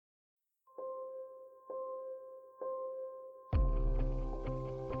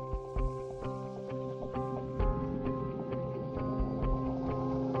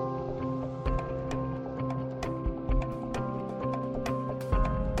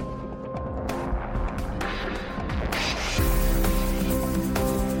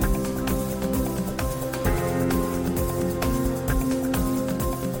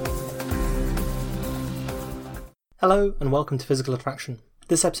Hello and welcome to Physical Attraction.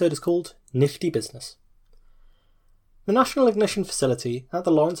 This episode is called Nifty Business. The National Ignition Facility at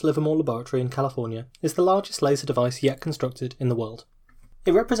the Lawrence Livermore Laboratory in California is the largest laser device yet constructed in the world.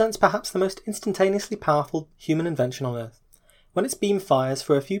 It represents perhaps the most instantaneously powerful human invention on Earth. When its beam fires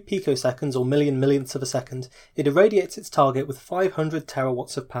for a few picoseconds or millionths of a second, it irradiates its target with 500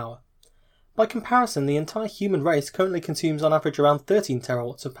 terawatts of power. By comparison, the entire human race currently consumes on average around 13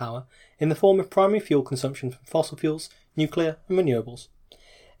 terawatts of power in the form of primary fuel consumption from fossil fuels, nuclear and renewables.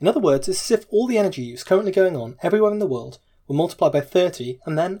 In other words, it's as if all the energy use currently going on everywhere in the world were multiplied by 30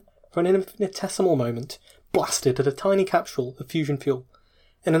 and then, for an infinitesimal moment, blasted at a tiny capsule of fusion fuel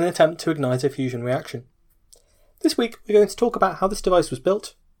in an attempt to ignite a fusion reaction. This week we're going to talk about how this device was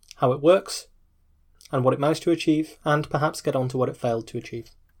built, how it works, and what it managed to achieve, and perhaps get on to what it failed to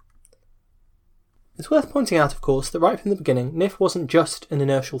achieve. It's worth pointing out, of course, that right from the beginning, NIF wasn't just an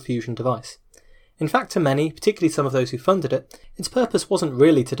inertial fusion device. In fact, to many, particularly some of those who funded it, its purpose wasn't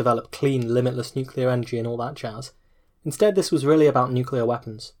really to develop clean, limitless nuclear energy and all that jazz. Instead, this was really about nuclear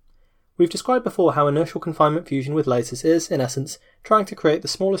weapons. We've described before how inertial confinement fusion with lasers is, in essence, trying to create the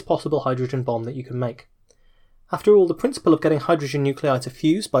smallest possible hydrogen bomb that you can make. After all, the principle of getting hydrogen nuclei to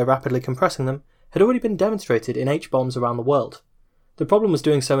fuse by rapidly compressing them had already been demonstrated in H-bombs around the world. The problem was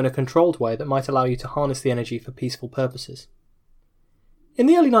doing so in a controlled way that might allow you to harness the energy for peaceful purposes. In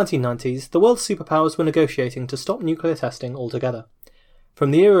the early 1990s, the world's superpowers were negotiating to stop nuclear testing altogether. From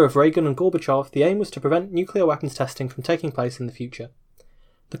the era of Reagan and Gorbachev, the aim was to prevent nuclear weapons testing from taking place in the future.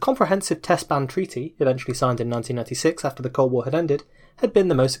 The Comprehensive Test Ban Treaty, eventually signed in 1996 after the Cold War had ended, had been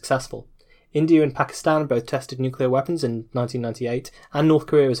the most successful. India and Pakistan both tested nuclear weapons in 1998, and North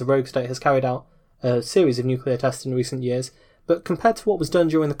Korea as a rogue state has carried out a series of nuclear tests in recent years, but compared to what was done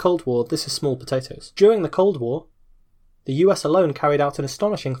during the Cold War, this is small potatoes. During the Cold War, the US alone carried out an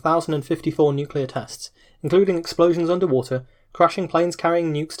astonishing 1,054 nuclear tests, including explosions underwater, crashing planes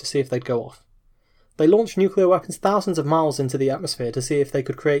carrying nukes to see if they'd go off. They launched nuclear weapons thousands of miles into the atmosphere to see if they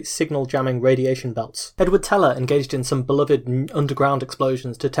could create signal-jamming radiation belts. Edward Teller engaged in some beloved underground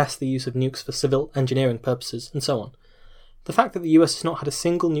explosions to test the use of nukes for civil engineering purposes, and so on. The fact that the US has not had a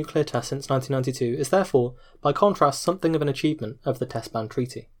single nuclear test since 1992 is therefore, by contrast, something of an achievement of the Test Ban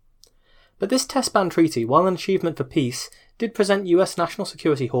Treaty. But this Test Ban Treaty, while an achievement for peace, did present US national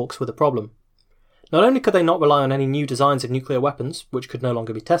security hawks with a problem. Not only could they not rely on any new designs of nuclear weapons, which could no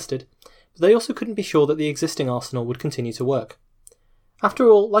longer be tested, but they also couldn't be sure that the existing arsenal would continue to work. After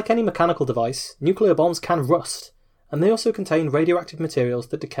all, like any mechanical device, nuclear bombs can rust, and they also contain radioactive materials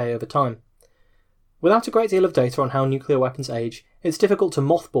that decay over time. Without a great deal of data on how nuclear weapons age, it's difficult to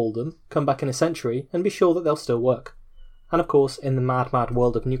mothball them, come back in a century, and be sure that they'll still work. And of course, in the mad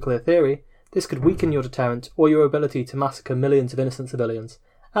world of nuclear theory, this could weaken your deterrent or your ability to massacre millions of innocent civilians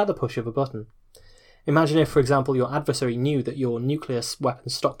at the push of a button. Imagine if, for example, your adversary knew that your nuclear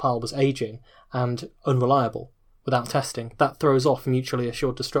weapons stockpile was aging and unreliable without testing. That throws off mutually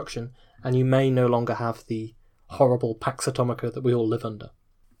assured destruction, and you may no longer have the horrible Pax Atomica that we all live under.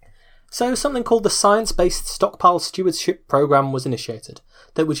 So something called the Science-Based Stockpile Stewardship Program was initiated,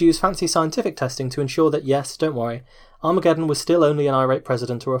 that would use fancy scientific testing to ensure that, yes, don't worry, Armageddon was still only an irate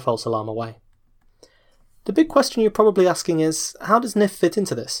president or a false alarm away. The big question you're probably asking is, how does NIF fit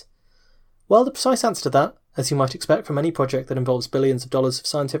into this? Well, the precise answer to that, as you might expect from any project that involves billions of dollars of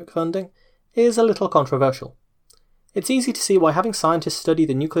scientific funding, is a little controversial. It's easy to see why having scientists study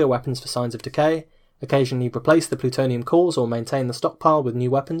the nuclear weapons for signs of decay, occasionally replace the plutonium cores or maintain the stockpile with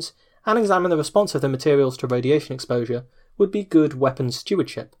new weapons, and examine the response of the materials to radiation exposure would be good weapons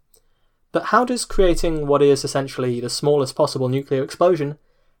stewardship. But how does creating what is essentially the smallest possible nuclear explosion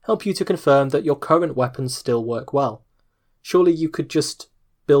help you to confirm that your current weapons still work well? Surely you could just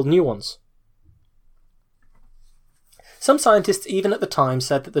build new ones. Some scientists even at the time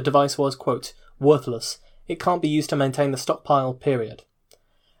said that the device was, quote, worthless. It can't be used to maintain the stockpile, period.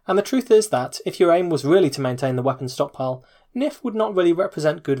 And the truth is that, if your aim was really to maintain the weapons stockpile, NIF would not really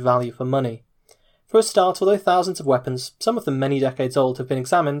represent good value for money. For a start, although thousands of weapons, some of them many decades old, have been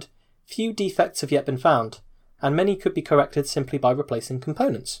examined, few defects have yet been found, and many could be corrected simply by replacing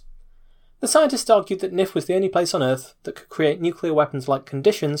components. The scientists argued that NIF was the only place on Earth that could create nuclear weapons-like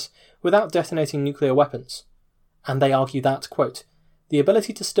conditions without detonating nuclear weapons. And they argue that, quote, the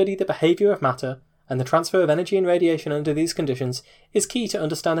ability to study the behaviour of matter and the transfer of energy and radiation under these conditions is key to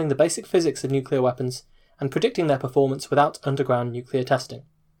understanding the basic physics of nuclear weapons and predicting their performance without underground nuclear testing.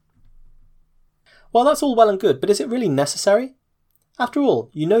 Well, that's all well and good, but is it really necessary? After all,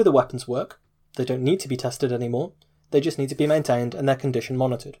 you know the weapons work. They don't need to be tested anymore. They just need to be maintained and their condition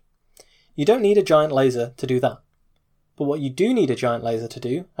monitored. You don't need a giant laser to do that. But what you do need a giant laser to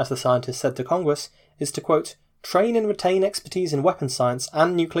do, as the scientists said to Congress, is to, quote, train and retain expertise in weapons science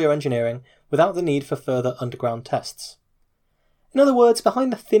and nuclear engineering without the need for further underground tests. In other words,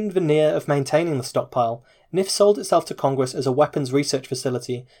 behind the thin veneer of maintaining the stockpile, NIF sold itself to Congress as a weapons research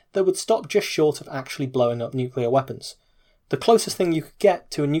facility that would stop just short of actually blowing up nuclear weapons, the closest thing you could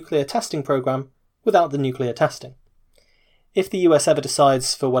get to a nuclear testing program without the nuclear testing. If the US ever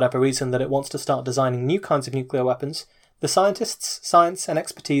decides, for whatever reason, that it wants to start designing new kinds of nuclear weapons, the scientists, science and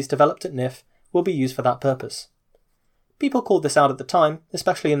expertise developed at NIF will be used for that purpose. People called this out at the time,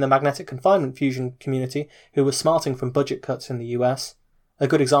 especially in the magnetic confinement fusion community, who were smarting from budget cuts in the US. A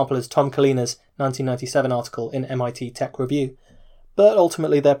good example is Tom Kalina's 1997 article in MIT Tech Review, but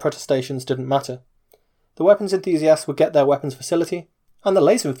ultimately their protestations didn't matter. The weapons enthusiasts would get their weapons facility, and the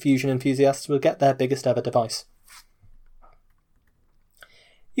laser fusion enthusiasts would get their biggest ever device.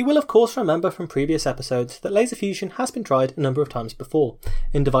 You will of course remember from previous episodes that laser fusion has been tried a number of times before,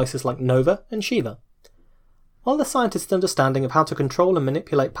 in devices like Nova and Shiva. While the scientists' understanding of how to control and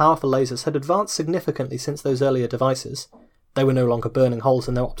manipulate powerful lasers had advanced significantly since those earlier devices, they were no longer burning holes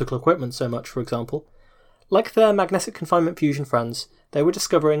in their optical equipment so much, for example, like their magnetic confinement fusion friends, they were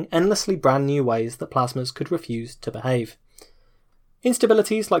discovering endlessly brand new ways that plasmas could refuse to behave.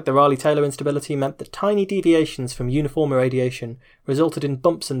 Instabilities like the Rayleigh-Taylor instability meant that tiny deviations from uniform irradiation resulted in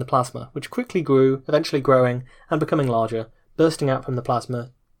bumps in the plasma, which quickly grew, eventually growing and becoming larger, bursting out from the plasma,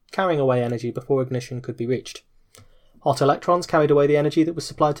 carrying away energy before ignition could be reached. Hot electrons carried away the energy that was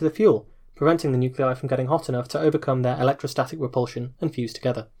supplied to the fuel, preventing the nuclei from getting hot enough to overcome their electrostatic repulsion and fuse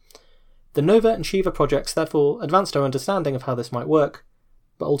together. The Nova and Shiva projects therefore advanced our understanding of how this might work,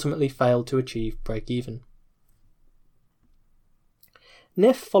 but ultimately failed to achieve break-even.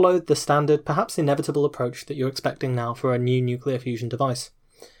 NIF followed the standard, perhaps inevitable approach that you're expecting now for a new nuclear fusion device.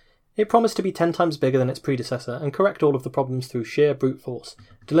 It promised to be 10 times bigger than its predecessor and correct all of the problems through sheer brute force,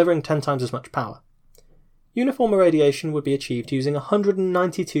 delivering 10 times as much power. Uniform irradiation would be achieved using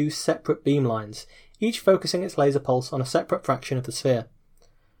 192 separate beamlines, each focusing its laser pulse on a separate fraction of the sphere.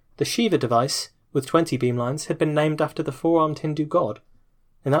 The Shiva device, with 20 beamlines, had been named after the four-armed Hindu god.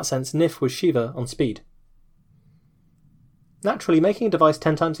 In that sense, NIF was Shiva on speed. Naturally, making a device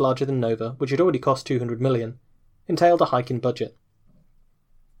 10 times larger than Nova, which had already cost $200 million, entailed a hike in budget.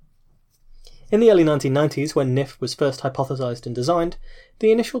 In the early 1990s, when NIF was first hypothesized and designed,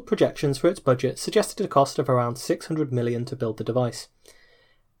 the initial projections for its budget suggested a cost of around $600 million to build the device.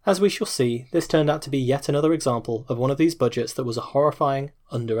 As we shall see, this turned out to be yet another example of one of these budgets that was a horrifying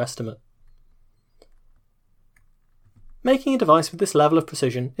underestimate. Making a device with this level of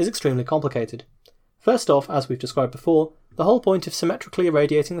precision is extremely complicated. First off, as we've described before, the whole point of symmetrically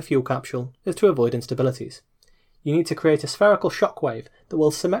irradiating the fuel capsule is to avoid instabilities. You need to create a spherical shock wave that will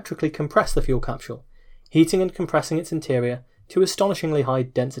symmetrically compress the fuel capsule, heating and compressing its interior to astonishingly high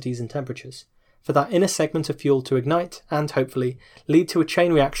densities and temperatures, for that inner segment of fuel to ignite and, hopefully, lead to a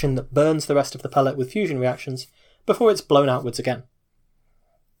chain reaction that burns the rest of the pellet with fusion reactions before it's blown outwards again.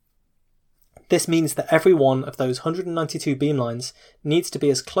 This means that every one of those 192 beamlines needs to be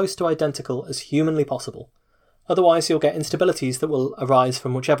as close to identical as humanly possible. Otherwise you'll get instabilities that will arise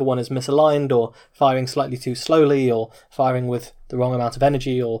from whichever one is misaligned, or firing slightly too slowly, or firing with the wrong amount of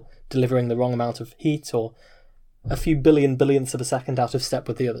energy, or delivering the wrong amount of heat, or a few billionths of a second out of step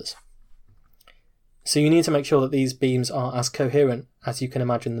with the others. So you need to make sure that these beams are as coherent as you can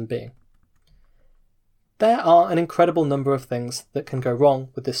imagine them being. There are an incredible number of things that can go wrong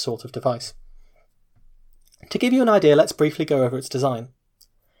with this sort of device. To give you an idea, let's briefly go over its design.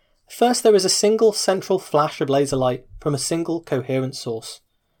 First, there is a single central flash of laser light from a single coherent source.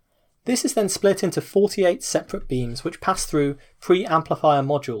 This is then split into 48 separate beams which pass through pre-amplifier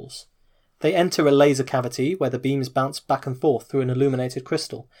modules. They enter a laser cavity where the beams bounce back and forth through an illuminated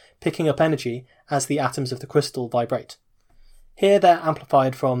crystal, picking up energy as the atoms of the crystal vibrate. Here they're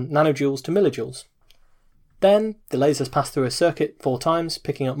amplified from nanojoules to millijoules. Then the lasers pass through a circuit 4 times,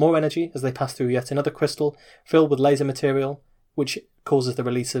 picking up more energy as they pass through yet another crystal filled with laser material, which causes the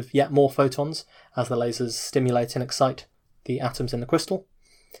release of yet more photons as the lasers stimulate and excite the atoms in the crystal.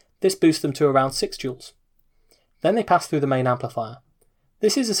 This boosts them to around 6 joules. Then they pass through the main amplifier.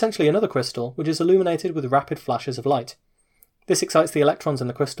 This is essentially another crystal which is illuminated with rapid flashes of light. This excites the electrons in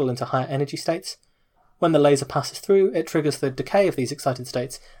the crystal into higher energy states. When the laser passes through, it triggers the decay of these excited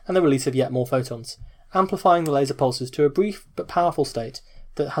states and the release of yet more photons, amplifying the laser pulses to a brief but powerful state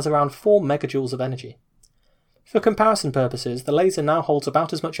that has around 4 megajoules of energy. For comparison purposes, the laser now holds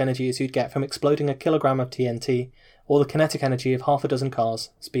about as much energy as you'd get from exploding a kilogram of TNT, or the kinetic energy of half a dozen cars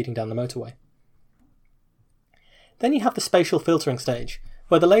speeding down the motorway. Then you have the spatial filtering stage,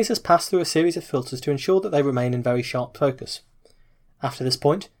 where the lasers pass through a series of filters to ensure that they remain in very sharp focus. After this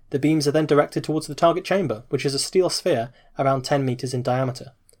point, The beams are then directed towards the target chamber, which is a steel sphere around 10 metres in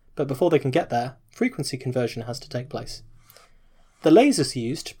diameter. But before they can get there, frequency conversion has to take place. The lasers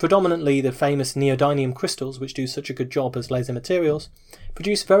used, predominantly the famous neodymium crystals which do such a good job as laser materials,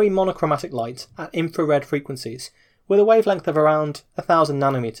 produce very monochromatic light at infrared frequencies, with a wavelength of around 1000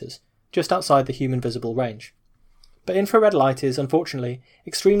 nanometers, just outside the human visible range. But infrared light is, unfortunately,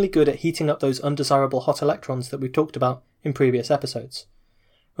 extremely good at heating up those undesirable hot electrons that we've talked about in previous episodes.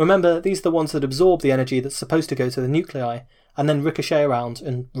 Remember, these are the ones that absorb the energy that's supposed to go to the nuclei and then ricochet around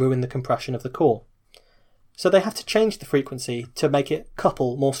and ruin the compression of the core. So they have to change the frequency to make it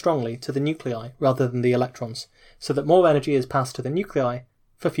couple more strongly to the nuclei rather than the electrons, so that more energy is passed to the nuclei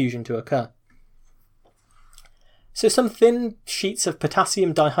for fusion to occur. So some thin sheets of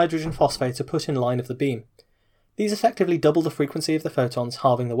potassium dihydrogen phosphate are put in line of the beam. These effectively double the frequency of the photons,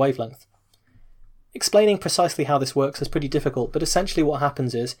 halving the wavelength. Explaining precisely how this works is pretty difficult, but essentially what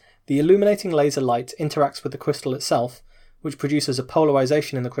happens is the illuminating laser light interacts with the crystal itself, which produces a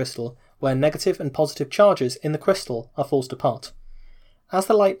polarization in the crystal where negative and positive charges in the crystal are forced apart. As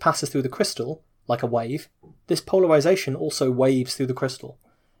the light passes through the crystal, like a wave, this polarization also waves through the crystal.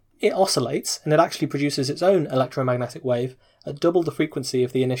 It oscillates, and it actually produces its own electromagnetic wave at double the frequency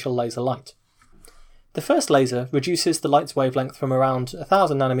of the initial laser light. The first laser reduces the light's wavelength from around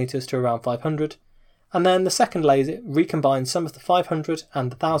 1000 nanometers to around 500, and then the second laser recombines some of the 500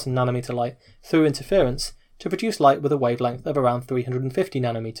 and the 1000 nanometer light through interference to produce light with a wavelength of around 350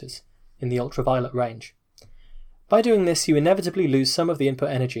 nanometers in the ultraviolet range. By doing this, you inevitably lose some of the input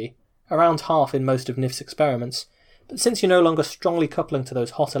energy, around half in most of NIF's experiments, but since you're no longer strongly coupling to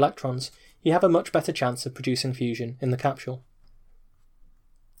those hot electrons, you have a much better chance of producing fusion in the capsule.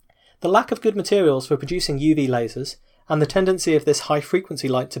 The lack of good materials for producing UV lasers, and the tendency of this high-frequency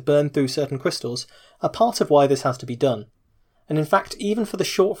light to burn through certain crystals, are part of why this has to be done. And in fact, even for the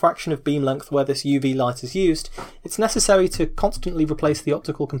short fraction of beam length where this UV light is used, it's necessary to constantly replace the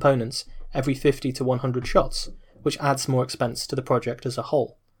optical components every 50 to 100 shots, which adds more expense to the project as a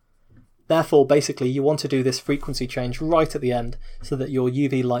whole. Therefore, basically, you want to do this frequency change right at the end so that your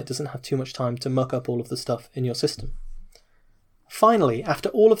UV light doesn't have too much time to muck up all of the stuff in your system. Finally, after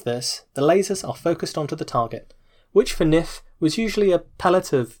all of this, the lasers are focused onto the target, which for NIF was usually a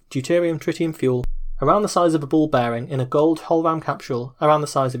pellet of deuterium-tritium fuel around the size of a ball bearing in a gold hologram capsule around the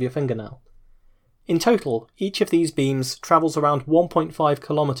size of your fingernail. In total, each of these beams travels around 1.5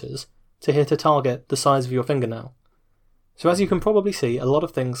 kilometers to hit a target the size of your fingernail. So as you can probably see, a lot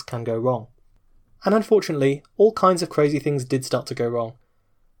of things can go wrong. And unfortunately, all kinds of crazy things did start to go wrong,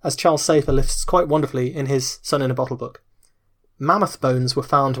 as Charles Safer lists quite wonderfully in his Sun in a Bottle book. Mammoth bones were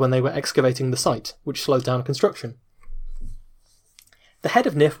found when they were excavating the site, which slowed down construction. The head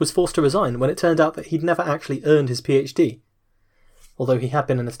of NIF was forced to resign when it turned out that he'd never actually earned his PhD, although he had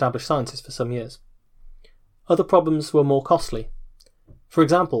been an established scientist for some years. Other problems were more costly. For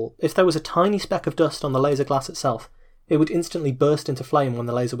example, if there was a tiny speck of dust on the laser glass itself, it would instantly burst into flame when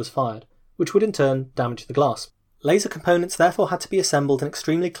the laser was fired, which would in turn damage the glass. Laser components therefore had to be assembled in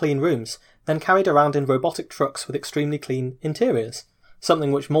extremely clean rooms, then carried around in robotic trucks with extremely clean interiors,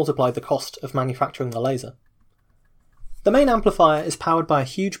 something which multiplied the cost of manufacturing the laser. The main amplifier is powered by a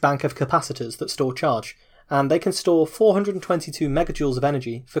huge bank of capacitors that store charge, and they can store 422 megajoules of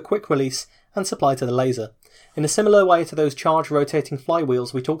energy for quick release and supply to the laser, in a similar way to those charge-rotating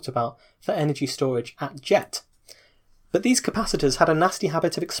flywheels we talked about for energy storage at JET. But these capacitors had a nasty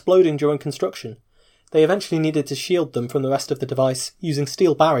habit of exploding during construction. They eventually needed to shield them from the rest of the device using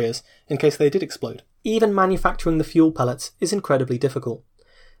steel barriers in case they did explode. Even manufacturing the fuel pellets is incredibly difficult.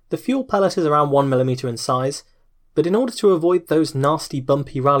 The fuel pellet is around 1mm in size, but in order to avoid those nasty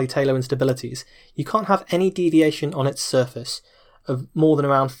bumpy Rayleigh-Taylor instabilities, you can't have any deviation on its surface of more than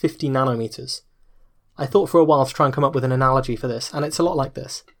around 50 nanometers. I thought for a while to try and come up with an analogy for this, and it's a lot like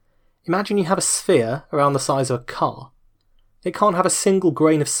this. Imagine you have a sphere around the size of a car. It can't have a single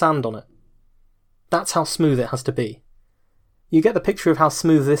grain of sand on it. That's how smooth it has to be. You get the picture of how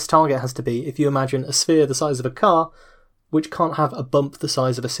smooth this target has to be if you imagine a sphere the size of a car, which can't have a bump the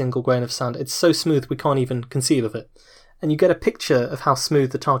size of a single grain of sand. It's so smooth we can't even conceive of it. And you get a picture of how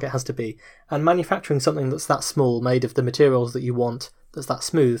smooth the target has to be, and manufacturing something that's that small, made of the materials that you want, that's that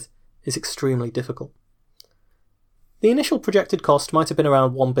smooth, is extremely difficult. The initial projected cost might have been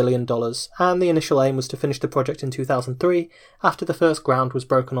around $1 billion, and the initial aim was to finish the project in 2003, after the first ground was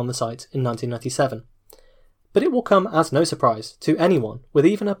broken on the site in 1997. But it will come as no surprise to anyone with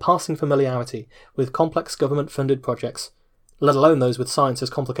even a passing familiarity with complex government-funded projects, let alone those with science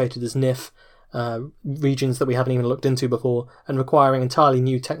as complicated as NIF, regions that we haven't even looked into before, and requiring entirely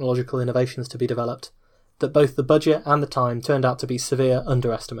new technological innovations to be developed, that both the budget and the time turned out to be severe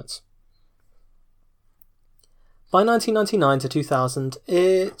underestimates. By 1999 to 2000,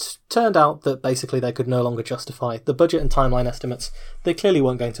 it turned out that basically they could no longer justify the budget and timeline estimates. They clearly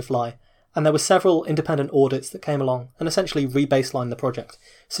weren't going to fly, and there were several independent audits that came along and essentially re-baselined the project,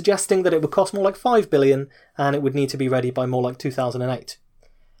 suggesting that it would cost more like $5 billion and it would need to be ready by more like 2008.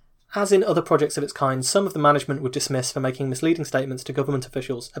 As in other projects of its kind, some of the management would dismiss for making misleading statements to government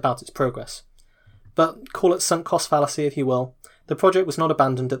officials about its progress. But call it sunk cost fallacy if you will, the project was not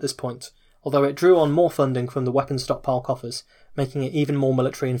abandoned at this point, although it drew on more funding from the weapons stockpile coffers, making it even more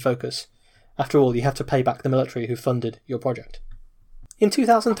military in focus. After all, you have to pay back the military who funded your project. In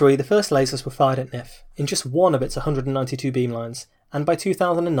 2003, the first lasers were fired at NIF, in just one of its 192 beamlines, and by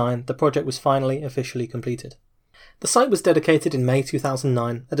 2009 the project was finally officially completed. The site was dedicated in May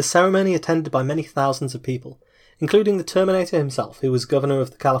 2009 at a ceremony attended by many thousands of people, including the Terminator himself, who was governor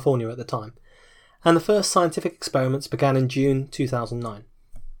of California at the time, and the first scientific experiments began in June 2009.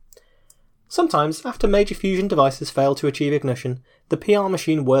 Sometimes, after major fusion devices fail to achieve ignition, the PR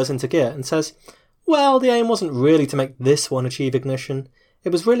machine whirs into gear and says, well, the aim wasn't really to make this one achieve ignition,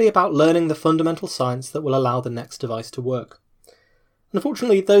 it was really about learning the fundamental science that will allow the next device to work.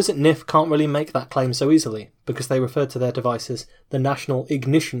 Unfortunately, those at NIF can't really make that claim so easily, because they refer to their device as the National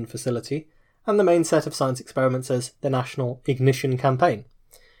Ignition Facility, and the main set of science experiments as the National Ignition Campaign.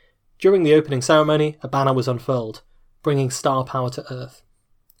 During the opening ceremony, a banner was unfurled, bringing star power to Earth.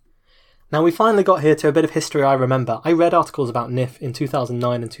 Now we finally got here to a bit of history I remember. I read articles about NIF in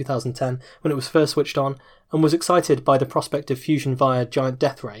 2009 and 2010 when it was first switched on, and was excited by the prospect of fusion via giant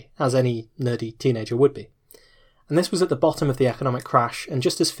death ray, as any nerdy teenager would be. And this was at the bottom of the economic crash, and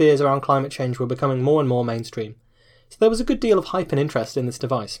just as fears around climate change were becoming more and more mainstream. So there was a good deal of hype and interest in this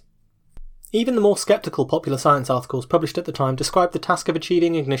device. Even the more sceptical popular science articles published at the time described the task of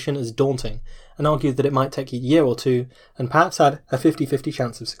achieving ignition as daunting, and argued that it might take a year or two, and perhaps had a 50-50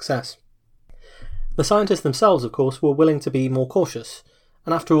 chance of success. The scientists themselves, of course, were willing to be more cautious,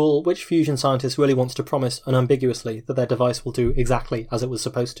 and after all, which fusion scientist really wants to promise unambiguously that their device will do exactly as it was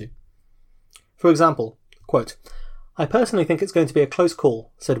supposed to? For example, quote, I personally think it's going to be a close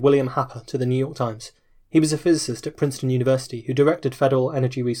call, said William Happer to the New York Times. He was a physicist at Princeton University who directed federal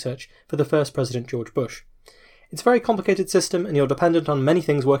energy research for the first President George Bush. It's a very complicated system and you're dependent on many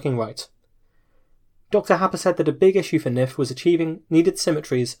things working right. Dr. Happer said that a big issue for NIF was achieving needed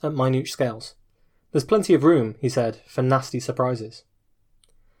symmetries at minute scales. There's plenty of room, he said, for nasty surprises.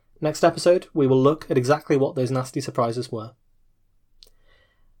 Next episode, we will look at exactly what those nasty surprises were.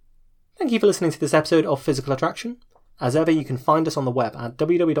 Thank you for listening to this episode of Physical Attraction. As ever, you can find us on the web at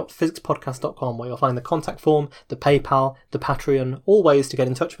www.physicspodcast.com, where you'll find the contact form, the PayPal, the Patreon, all ways to get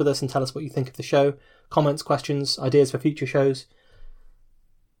in touch with us and tell us what you think of the show, comments, questions, ideas for future shows.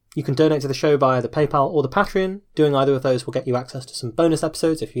 You can donate to the show via the PayPal or the Patreon. Doing either of those will get you access to some bonus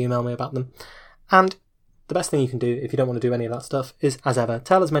episodes if you email me about them. And the best thing you can do if you don't want to do any of that stuff is, as ever,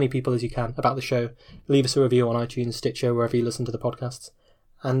 tell as many people as you can about the show. Leave us a review on iTunes, Stitcher, wherever you listen to the podcasts.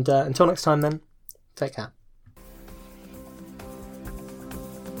 And until next time then, take care.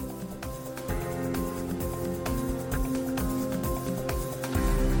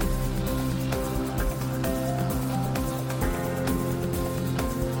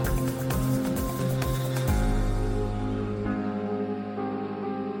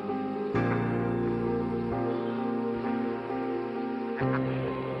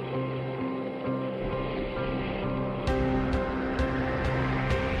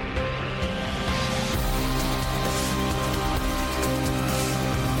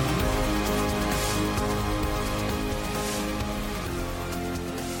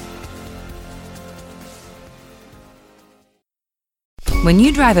 When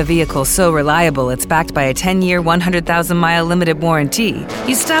you drive a vehicle so reliable it's backed by a 10-year, 100,000-mile limited warranty,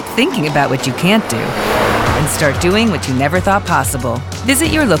 you stop thinking about what you can't do and start doing what you never thought possible. Visit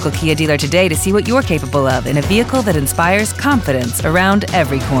your local Kia dealer today to see what you're capable of in a vehicle that inspires confidence around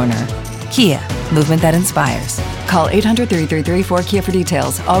every corner. Kia, movement that inspires. Call 800-333-4KIA for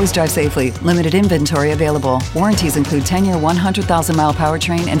details. Always drive safely. Limited inventory available. Warranties include 10-year 100,000-mile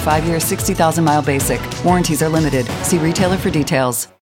powertrain and 5-year 60,000-mile basic. Warranties are limited. See retailer for details.